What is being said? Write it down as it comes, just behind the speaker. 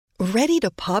Ready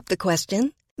to pop the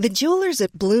question? The jewelers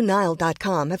at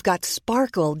BlueNile.com have got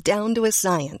sparkle down to a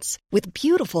science with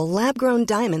beautiful lab-grown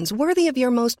diamonds worthy of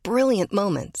your most brilliant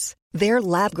moments. Their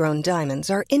lab-grown diamonds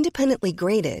are independently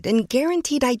graded and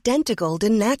guaranteed identical to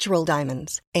natural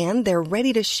diamonds, and they're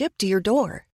ready to ship to your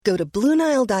door. Go to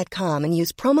BlueNile.com and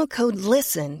use promo code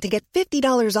LISTEN to get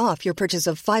 $50 off your purchase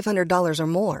of $500 or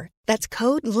more. That's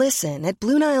code LISTEN at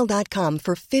BlueNile.com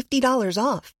for $50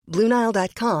 off.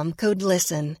 BlueNile.com, code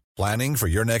LISTEN. Planning for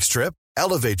your next trip?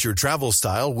 Elevate your travel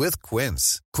style with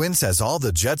Quince. Quince has all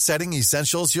the jet-setting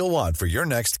essentials you'll want for your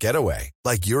next getaway,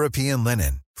 like European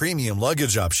linen, premium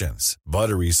luggage options,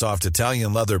 buttery soft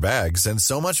Italian leather bags, and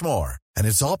so much more. And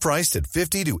it's all priced at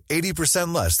 50 to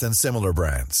 80% less than similar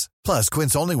brands. Plus,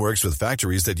 Quince only works with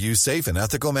factories that use safe and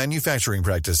ethical manufacturing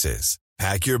practices.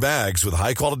 Pack your bags with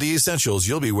high-quality essentials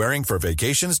you'll be wearing for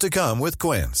vacations to come with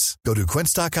Quince. Go to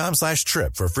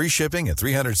quince.com/trip for free shipping and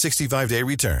 365-day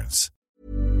returns.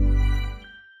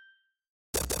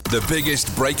 The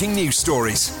biggest breaking news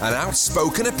stories and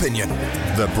outspoken opinion.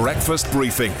 The Breakfast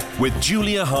Briefing with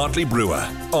Julia Hartley-Brewer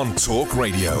on Talk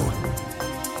Radio.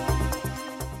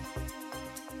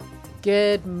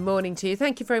 Good morning to you.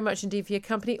 Thank you very much indeed for your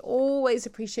company. Always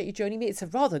appreciate you joining me. It's a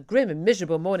rather grim and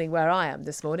miserable morning where I am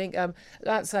this morning.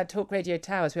 Outside Talk Radio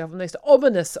Towers, we have the most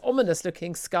ominous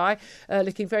looking sky,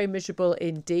 looking very miserable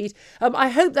indeed. I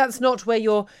hope that's not where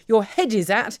your head is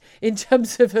at in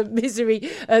terms of misery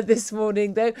this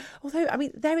morning, though. Although, I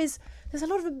mean, there's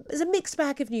a mixed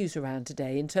bag of news around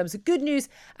today in terms of good news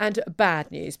and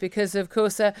bad news, because of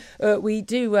course we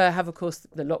do have, of course,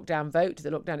 the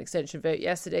lockdown extension vote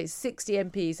yesterday. 60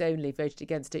 MPs only voted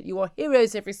against it. You are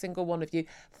heroes, every single one of you.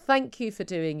 Thank you for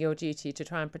doing your duty to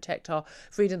try and protect our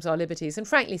freedoms, our liberties, and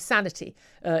frankly sanity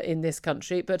in this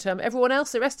country. But everyone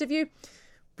else, the rest of you,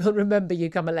 we'll remember you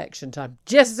come election time.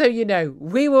 Just so you know,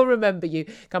 we will remember you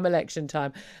come election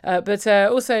time. But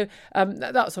also,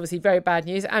 that's obviously very bad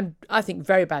news. And I think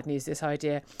very bad news, this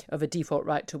idea of a default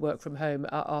right to work from home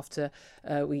after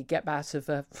we get out of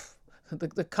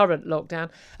the current lockdown.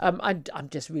 I'm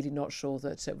just really not sure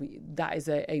that that is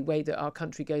a way that our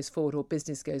country goes forward or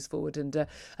business goes forward. And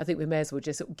I think we may as well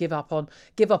just give up on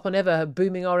ever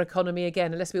booming our economy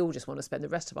again, unless we all just want to spend the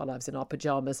rest of our lives in our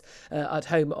pyjamas at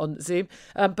home on Zoom.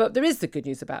 But there is the good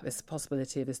news about this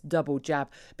possibility of this double jab,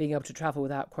 being able to travel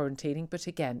without quarantining. But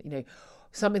again,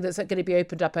 something that's going to be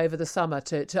opened up over the summer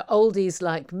to oldies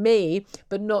like me,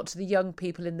 but not to the young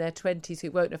people in their 20s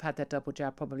who won't have had their double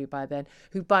jab probably by then,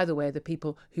 who, by the way, are the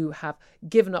people who have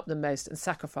given up the most and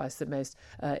sacrificed the most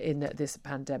in this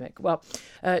pandemic. Well,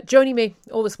 joining me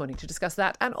all this morning to discuss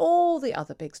that and all the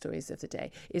other big stories of the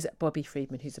day is Bobby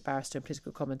Friedman, who's a barrister and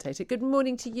political commentator. Good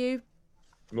morning to you.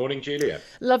 Good morning, Julia.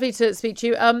 Lovely to speak to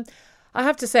you. I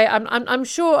have to say, I'm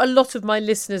sure a lot of my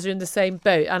listeners are in the same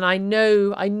boat, and I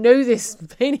know this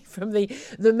mainly from the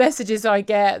messages I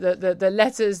get, the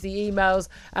letters, the emails,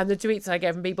 and the tweets I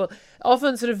get from people,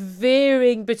 often sort of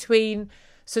veering between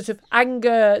sort of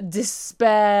anger,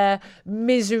 despair,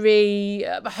 misery,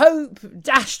 hope,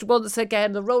 dashed once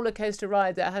again, the roller coaster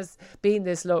ride that has been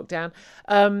this lockdown,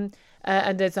 and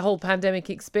there's a whole pandemic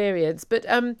experience. But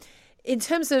in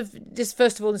terms of, just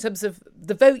first of all, in terms of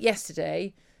the vote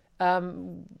yesterday,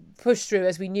 pushed through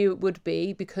as we knew it would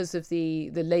be because of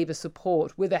the Labour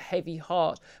support with a heavy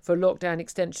heart for lockdown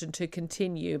extension to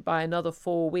continue by another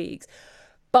 4 weeks.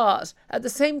 But at the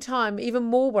same time, even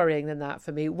more worrying than that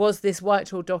for me was this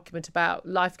Whitehall document about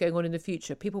life going on in the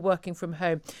future, people working from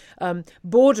home,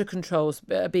 border controls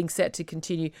being set to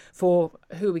continue for,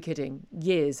 who are we kidding,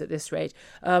 years at this rate,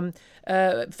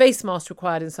 face masks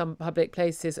required in some public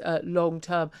places long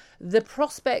term. The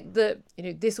prospect that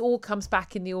this all comes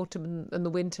back in the autumn and the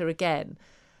winter again,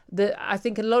 that I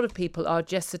think a lot of people are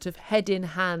just sort of head in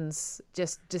hands,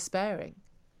 just despairing.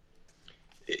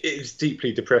 It's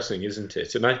deeply depressing, isn't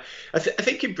it? And I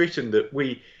think in Britain that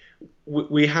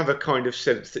we have a kind of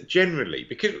sense that generally,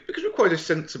 because we're quite a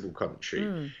sensible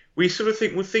country, we sort of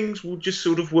think, well, things will just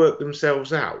sort of work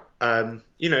themselves out.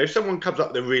 If someone comes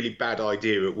up with a really bad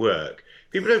idea at work,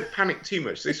 people don't panic too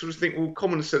much. They sort of think, well,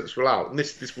 common sense will out, and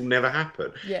this will never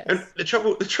happen. Yes. And the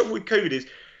trouble with COVID is,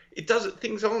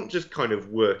 things aren't just kind of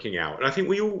working out. And I think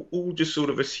we all just sort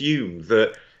of assumed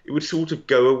that it would sort of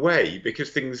go away because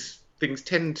things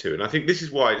tend to, and I think this is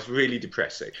why it's really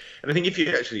depressing. And I think if you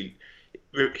actually,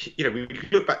 we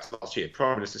look back to last year,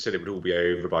 Prime Minister said it would all be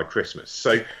over by Christmas.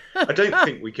 So I don't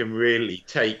think we can really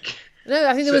take. No,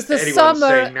 I think it was the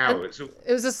summer.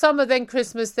 It was the summer, then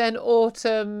Christmas, then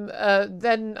autumn,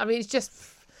 then. I mean,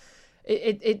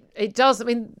 It does. I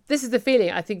mean, this is the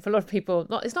feeling, I think, for a lot of people.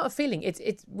 It's not a feeling.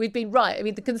 It's we've been right. I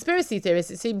mean, the conspiracy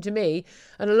theorists, it seemed to me,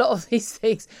 and a lot of these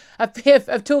things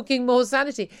of talking more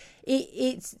sanity.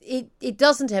 It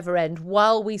doesn't ever end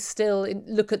while we still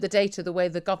look at the data the way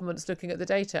the government's looking at the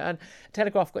data. And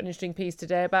Telegraph got an interesting piece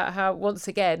today about how, once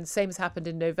again, same has happened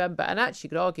in November, and actually you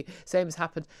could argue same has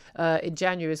happened in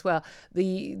January as well.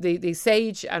 The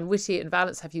Sage and Whitty and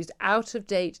Valence have used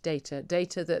out-of-date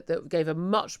data that gave a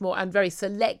much more, and very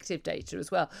selective data as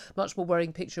well, much more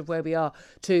worrying picture of where we are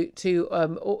to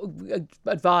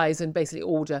advise and basically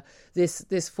order this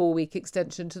 4-week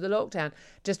extension to the lockdown.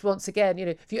 Just once again,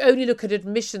 if you only look at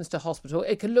admissions to hospital,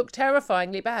 it can look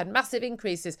terrifyingly bad. Massive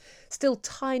increases, still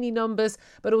tiny numbers,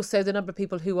 but also the number of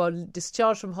people who are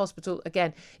discharged from hospital.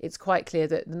 Again, it's quite clear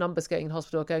that the numbers going in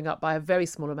hospital are going up by a very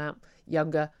small amount.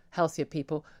 Younger, healthier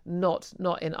people, not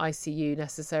in ICU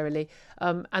necessarily.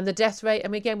 And the death rate, I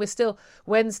mean, again, we're still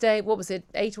Wednesday, what was it,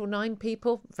 8 or 9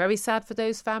 people? Very sad for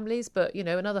those families, but,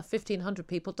 another 1,500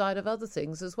 people died of other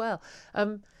things as well.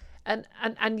 And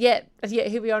yet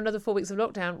here we are, another 4 weeks of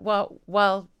lockdown,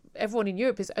 while everyone in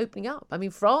Europe is opening up. I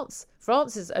mean, France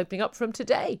is opening up from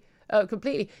today.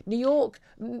 Completely. New York,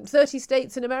 30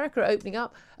 states in America are opening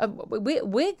up.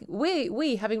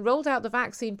 We having rolled out the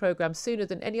vaccine program sooner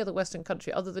than any other Western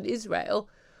country other than Israel,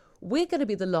 we're going to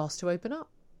be the last to open up.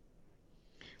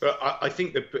 Well, I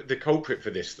think the culprit for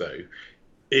this, though,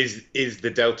 is the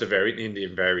Delta variant, the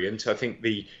Indian variant. I think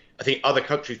other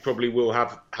countries probably will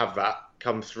have that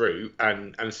come through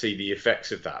and see the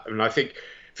effects of that. I mean, I think,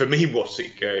 for me, what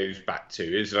it goes back to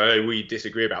is, and I know we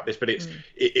disagree about this, but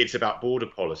it's about border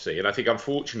policy. And I think,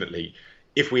 unfortunately,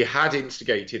 if we had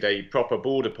instigated a proper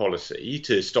border policy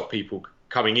to stop people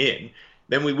coming in,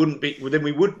 then we wouldn't be. Then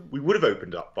we would have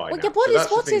opened up by now.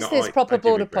 What is this proper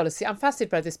border policy? I'm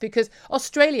fascinated by this because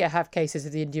Australia have cases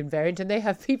of the Indian variant and they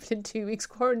have people in 2 weeks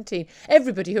quarantine.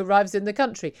 Everybody who arrives in the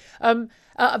country.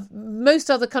 Most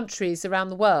other countries around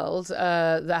the world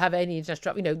that have any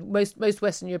international, most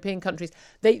Western European countries,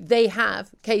 they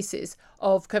have cases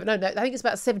of COVID. No, I think it's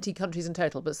about 70 countries in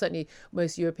total, but certainly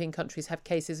most European countries have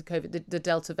cases of COVID, the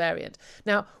Delta variant.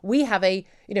 Now, we have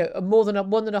more than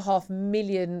 1.5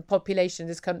 million population in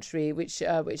this country, which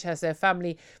has their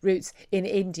family roots in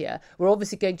India. We're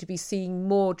obviously going to be seeing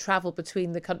more travel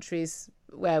between the countries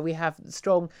where we have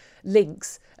strong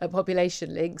links,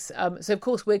 population links. So, of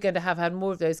course, we're going to have had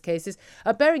more of those cases.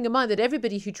 Bearing in mind that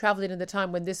everybody who travelled in the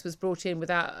time when this was brought in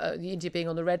without India being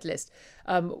on the red list,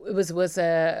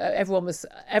 everyone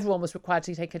was required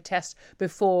to take a test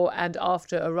before and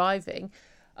after arriving.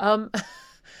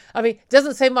 I mean, it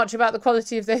doesn't say much about the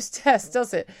quality of those tests,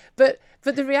 does it? But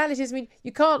the reality is, I mean,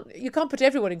 you can't put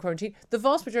everyone in quarantine. The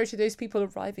vast majority of those people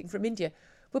arriving from India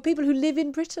were people who live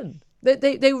in Britain.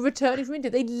 They were returning from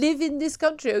India. They live in this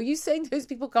country. Are you saying those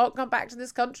people can't come back to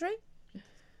this country?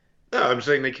 No, I'm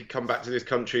saying they could come back to this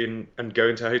country and go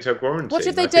into hotel quarantine. What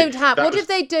if they don't have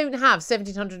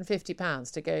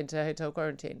 £1,750 to go into hotel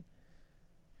quarantine?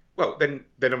 Well, then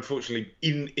unfortunately,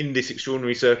 in this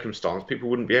extraordinary circumstance, people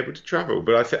wouldn't be able to travel.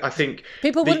 But I think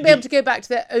people wouldn't be able to go back to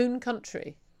their own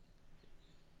country.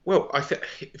 Well, I think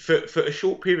for a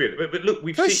short period. But look,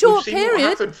 we've seen what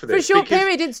happened for this. For a short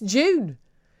period, it's June.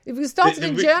 It started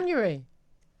in January.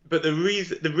 But the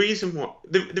reason why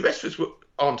the rest of us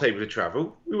aren't able to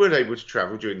travel. We weren't able to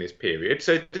travel during this period,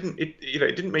 so it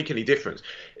didn't make any difference.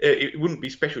 It wouldn't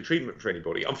be special treatment for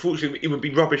anybody. Unfortunately, it would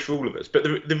be rubbish for all of us. But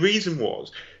the reason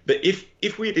was that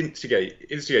if we had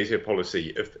instigated a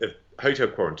policy of hotel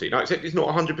quarantine, I accept it's not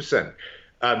 100%.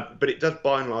 But it does,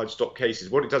 by and large, stop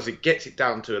cases. What it does, it gets it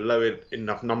down to a low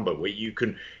enough number where you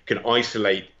can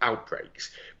isolate outbreaks.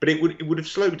 But it would have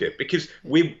slowed it because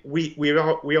we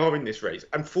are in this race.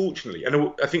 Unfortunately,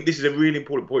 and I think this is a really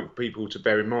important point for people to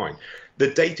bear in mind. The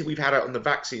data we've had out on the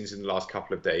vaccines in the last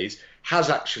couple of days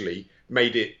has actually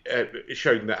made it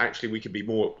shown that actually we could be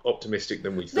more optimistic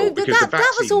than we thought. No, because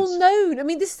that was all known. I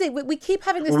mean, this thing we keep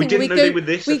having this thing. We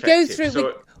go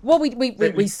through.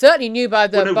 We certainly knew by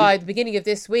the beginning of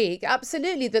this week,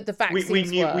 absolutely, that the vaccines we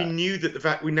knew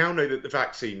that we now know that the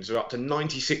vaccines are up to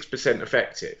 96%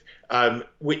 effective,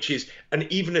 which is, and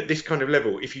even at this kind of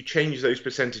level, if you change those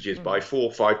percentages by 4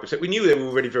 or 5%, we knew they were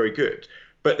already very good.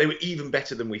 But they were even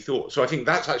better than we thought. So I think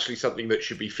that's actually something that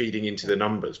should be feeding into the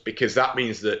numbers, because that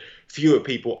means that fewer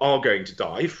people are going to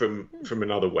die from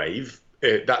another wave.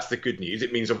 That's the good news.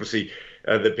 It means, obviously,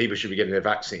 that people should be getting their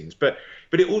vaccines. But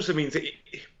it also means that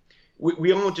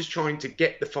we are just trying to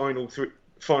get the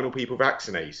final people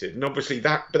vaccinated. And obviously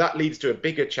that leads to a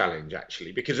bigger challenge,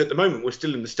 actually, because at the moment we're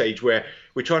still in the stage where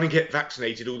we're trying to get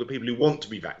vaccinated all the people who want to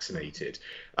be vaccinated.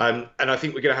 And I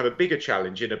think we're going to have a bigger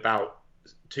challenge in about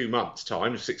 2 months'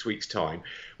 time, 6 weeks' time,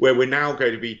 where we're now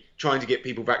going to be trying to get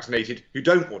people vaccinated who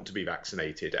don't want to be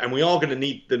vaccinated. And we are going to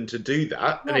need them to do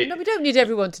that. No, we don't need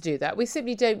everyone to do that. We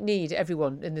simply don't need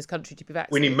everyone in this country to be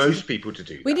vaccinated. We need most people to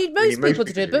do that. We need most people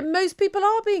to do it, but most people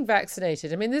are being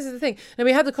vaccinated. I mean, this is the thing. And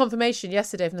we had the confirmation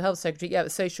yesterday from the Health Secretary,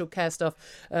 the social care staff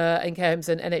in care homes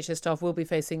and NHS staff will be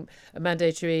facing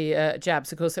mandatory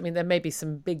jabs. Of course, I mean, there may be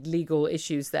some big legal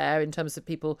issues there in terms of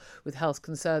people with health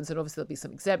concerns, and obviously there'll be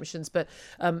some exemptions, but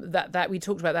that we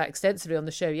talked about that extensively on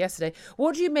the show yesterday.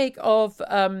 What do you make of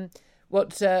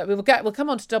we'll come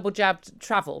on to double jabbed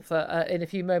travel for in a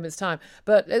few moments' time,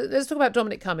 but let's talk about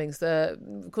Dominic Cummings,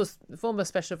 of course, the former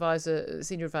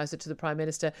senior advisor to the Prime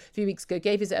Minister. A few weeks ago,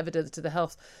 gave his evidence to the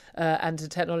Health and to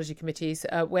Technology Committees,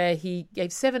 where he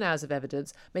gave 7 hours of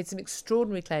evidence, made some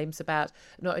extraordinary claims about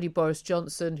not only Boris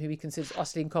Johnson, who he considers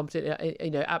utterly incompetent,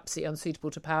 absolutely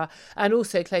unsuitable to power, and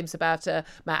also claims about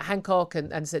Matt Hancock,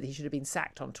 and said that he should have been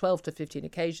sacked on 12 to 15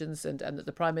 occasions, and that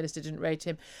the Prime Minister didn't rate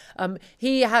him.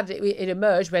 It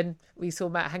emerged when we saw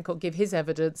Matt Hancock give his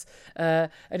evidence, and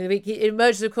it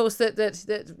emerged, of course,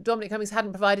 that Dominic Cummings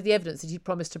hadn't provided the evidence that he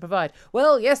promised to provide.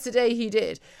 Well, yesterday he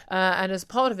did, and as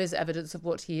part of his evidence of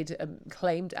what he had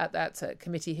claimed at that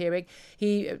committee hearing,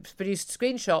 he produced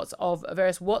screenshots of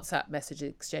various WhatsApp message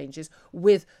exchanges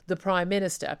with the Prime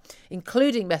Minister,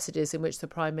 including messages in which the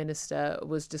Prime Minister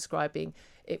was describing,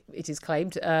 it is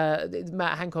claimed,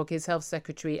 Matt Hancock, his Health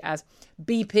Secretary, as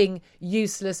beeping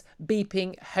useless,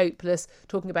 beeping hopeless,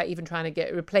 talking about even trying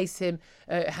to replace him,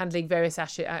 handling various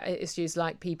issues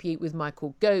like PPE with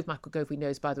Michael Gove. Michael Gove, we know,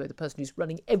 is, by the way, the person who's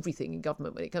running everything in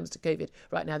government when it comes to COVID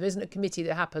right now. There isn't a committee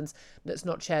that happens that's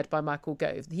not chaired by Michael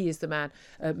Gove. He is the man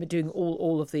doing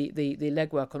all of the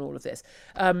legwork on all of this.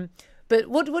 But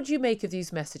what do you make of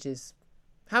these messages?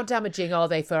 How damaging are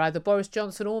they for either Boris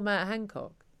Johnson or Matt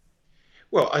Hancock?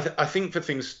 Well, I think for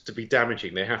things to be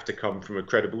damaging, they have to come from a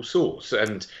credible source.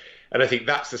 And I think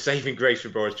that's the saving grace for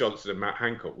Boris Johnson and Matt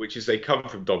Hancock, which is they come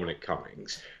from Dominic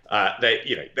Cummings.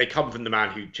 They come from the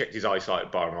man who checked his eyesight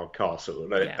at Barnard Castle,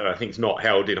 and I think is not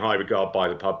held in high regard by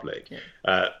the public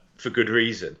for good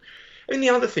reason. And the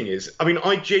other thing is, I mean,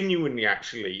 I genuinely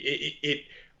actually,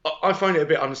 I find it a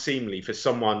bit unseemly for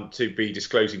someone to be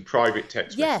disclosing private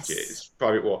text messages,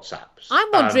 private WhatsApps.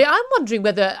 I'm wondering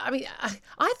whether, I mean,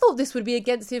 I thought this would be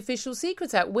against the Official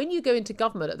Secrets Act. When you go into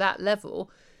government at that level,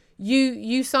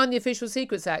 you sign the Official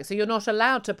Secrets Act, so you're not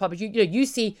allowed to publish. You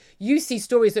see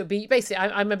stories that would be basically.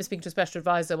 I remember speaking to a special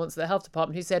advisor once at the Health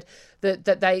Department who said that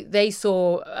they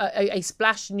saw a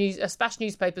splash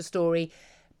newspaper story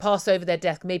pass over their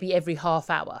desk maybe every half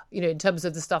hour, in terms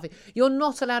of the stuff. You're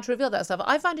not allowed to reveal that stuff.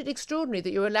 I find it extraordinary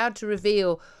that you're allowed to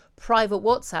reveal private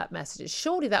WhatsApp messages.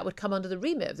 Surely that would come under the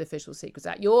remit of the Official Secrets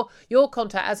Act. Your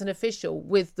contact as an official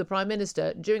with the Prime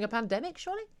Minister during a pandemic,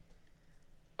 surely?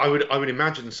 I would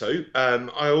imagine so.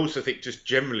 I also think just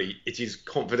generally it is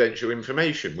confidential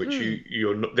information, which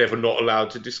you're therefore not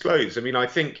allowed to disclose. I mean, I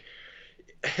think,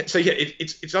 so yeah,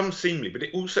 it's unseemly, but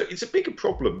it's a bigger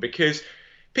problem because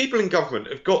people in government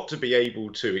have got to be able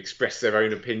to express their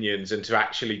own opinions and to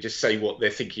actually just say what they're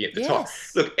thinking at the time.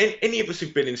 Look, any of us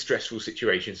who've been in stressful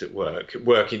situations at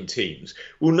work in teams,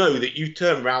 will know that you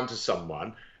turn around to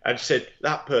someone and said,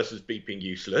 that person's beeping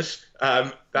useless,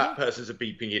 that person's a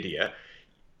beeping idiot.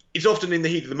 It's often in the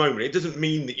heat of the moment. It doesn't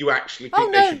mean that you actually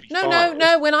think they should be fired.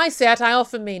 No. When I say it, I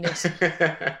often mean it.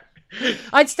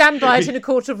 I'd stand by it in a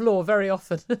court of law very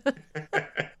often.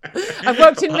 I've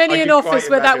worked in many an office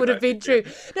where that would have been true.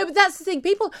 No, but that's the thing.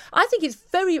 I think it's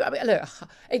very. I mean, look,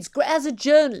 it's as a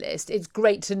journalist, it's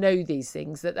great to know these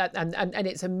things and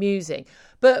it's amusing.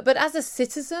 But as a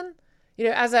citizen,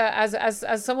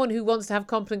 as someone who wants to have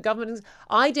competent government,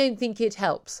 I don't think it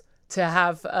helps to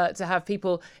have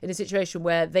people in a situation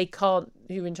where they can't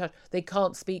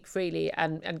speak freely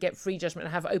and get free judgment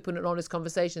and have open and honest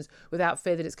conversations without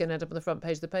fear that it's going to end up on the front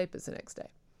page of the papers the next day.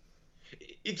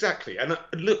 Exactly. And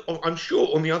look, I'm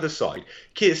sure on the other side,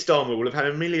 Keir Starmer will have had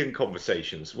a million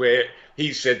conversations where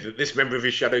he said that this member of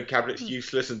his shadow cabinet's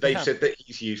useless and they've said that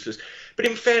he's useless. But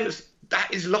in fairness,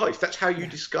 that is life. That's how you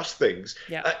discuss things.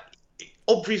 Yeah.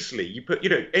 Obviously, you put,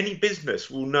 any business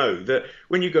will know that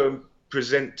when you go and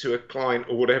present to a client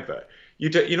or whatever,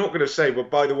 you're not going to say, well,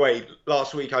 by the way,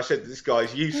 last week I said this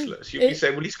guy's useless. You'll be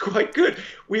saying, well, he's quite good.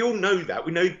 We all know that.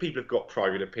 We know people have got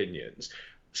private opinions.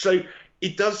 So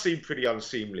it does seem pretty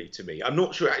unseemly to me. I'm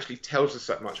not sure it actually tells us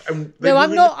that much. And no,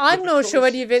 I'm not sure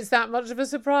any of it's that much of a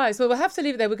surprise. Well, we'll have to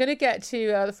leave it there. We're going to get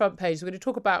to the front page. We're going to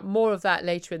talk about more of that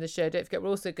later in the show. Don't forget, we're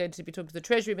also going to be talking to the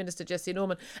Treasury Minister, Jessie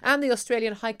Norman, and the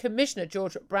Australian High Commissioner,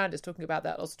 George Brandis, talking about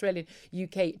that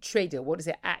Australian-UK trade deal. What does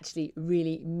it actually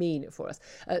really mean for us?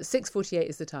 6:48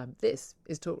 is the time. This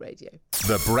is Talk Radio.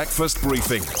 The Breakfast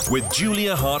Briefing with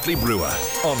Julia Hartley-Brewer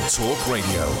on Talk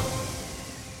Radio.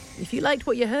 If you liked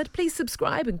what you heard, please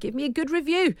subscribe and give me a good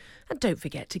review. And don't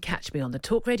forget to catch me on the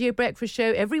Talk Radio Breakfast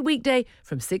Show every weekday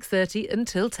from 6:30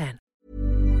 until 10.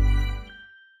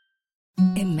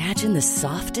 Imagine the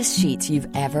softest sheets you've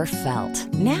ever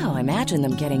felt. Now imagine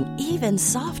them getting even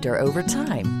softer over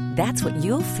time. That's what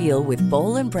you'll feel with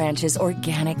Boll & Branch's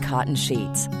organic cotton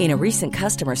sheets. In a recent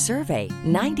customer survey,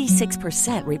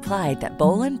 96% replied that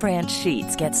Boll & Branch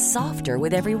sheets get softer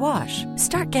with every wash.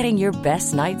 Start getting your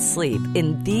best night's sleep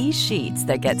in these sheets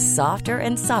that get softer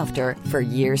and softer for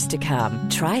years to come.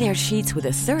 Try their sheets with a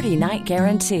 30-night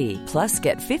guarantee. Plus,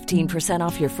 get 15%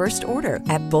 off your first order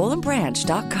at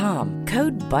bollandbranch.com.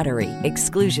 Code BUTTERY.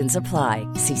 Exclusions apply.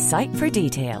 See site for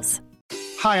details.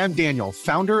 Hi, I'm Daniel,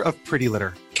 founder of Pretty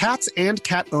Litter. Cats and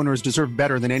cat owners deserve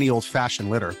better than any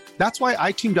old-fashioned litter. That's why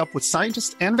I teamed up with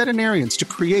scientists and veterinarians to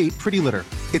create Pretty Litter.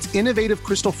 Its innovative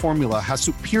crystal formula has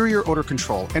superior odor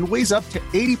control and weighs up to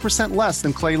 80% less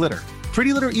than clay litter.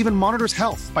 Pretty Litter even monitors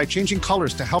health by changing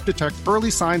colors to help detect early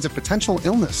signs of potential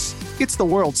illness. It's the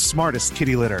world's smartest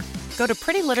kitty litter. Go to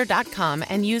prettylitter.com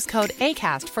and use code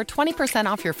ACAST for 20%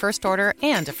 off your first order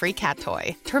and a free cat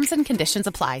toy. Terms and conditions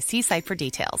apply. See site for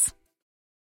details.